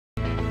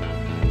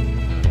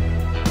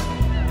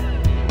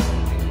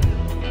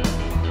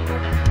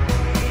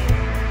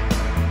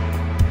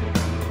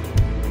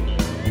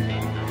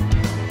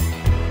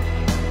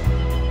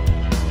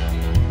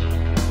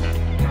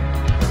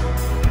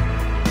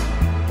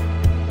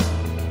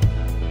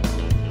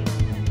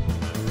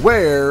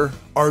Where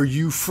are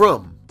you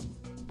from?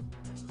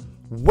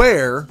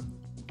 Where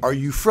are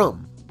you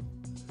from?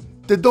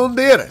 ¿De dónde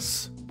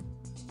eres?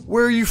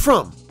 Where are you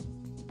from?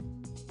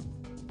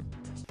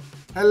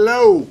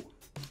 Hello,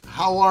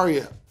 how are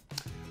you?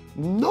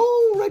 No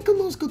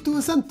reconozco tu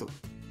acento.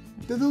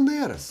 ¿De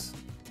dónde eres?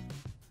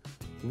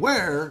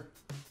 Where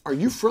are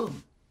you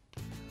from?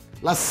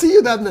 La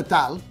ciudad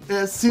natal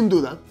es, sin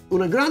duda,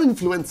 una gran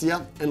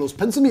influencia en los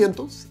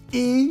pensamientos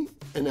y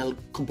en el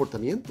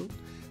comportamiento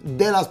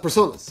de las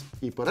personas.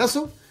 Y por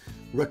eso,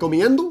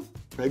 recomiendo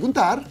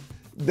preguntar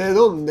 ¿de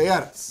dónde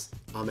eres?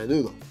 A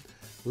menudo.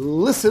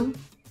 Listen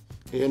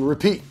and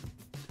repeat.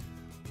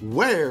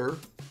 Where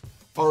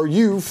are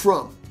you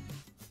from?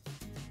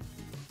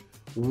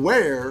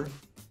 Where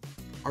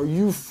are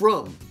you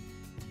from?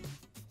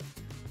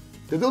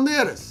 ¿De dónde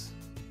eres?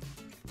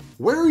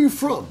 Where are you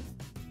from?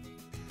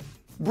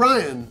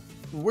 Brian,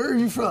 where are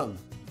you from?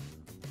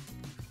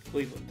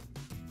 Cleveland.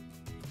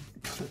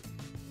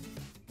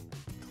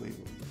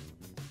 Cleveland.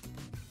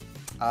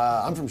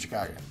 I'm from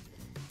Chicago.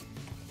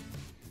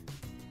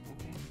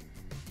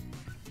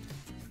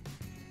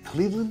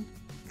 Cleveland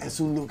es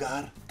un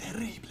lugar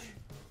terrible.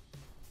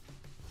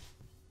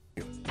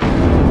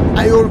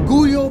 Hay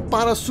orgullo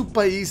para su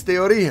país de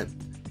origen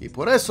y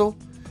por eso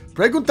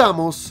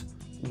preguntamos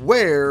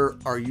Where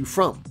are you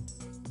from?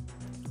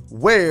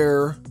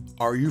 Where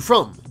are you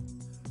from?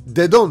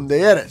 ¿De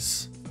dónde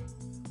eres?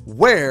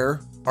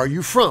 Where are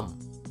you from?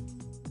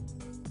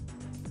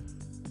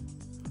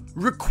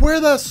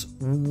 ¿Recuerdas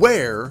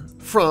where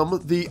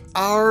from the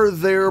Are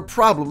There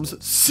Problems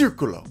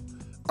círculo?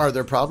 Are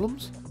there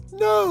problems?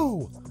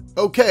 No.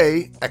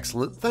 Okay,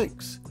 excellent,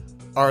 thanks.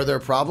 Are there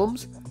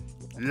problems?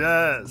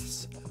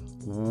 Yes.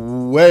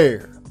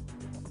 Where?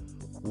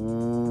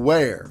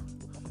 Where?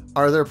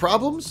 Are there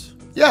problems?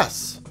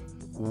 Yes.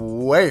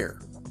 Where?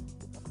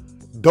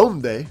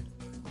 ¿Dónde?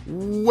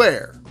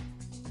 Where?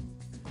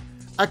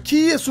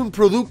 Aquí es un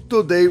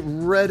producto de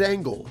Red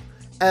Angle,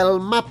 el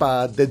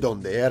mapa de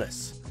dónde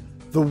eres.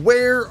 The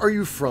Where Are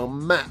You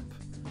From map.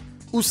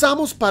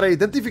 Usamos para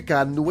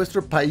identificar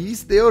nuestro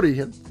país de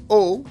origen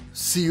o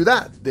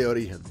ciudad de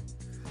origen.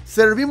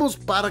 Servimos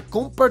para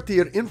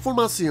compartir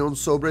información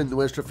sobre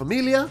nuestra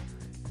familia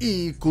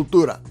y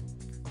cultura.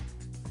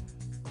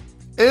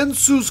 En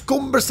sus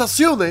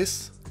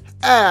conversaciones,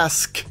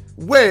 ask,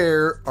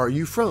 where are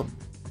you from?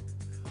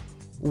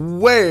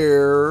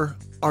 Where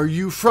are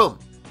you from?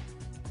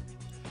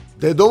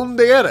 ¿De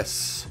dónde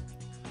eres?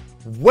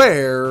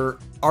 Where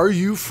are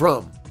you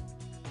from?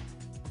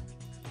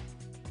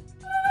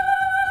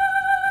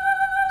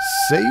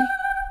 Se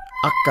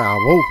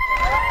acabó.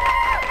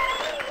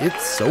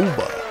 It's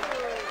over.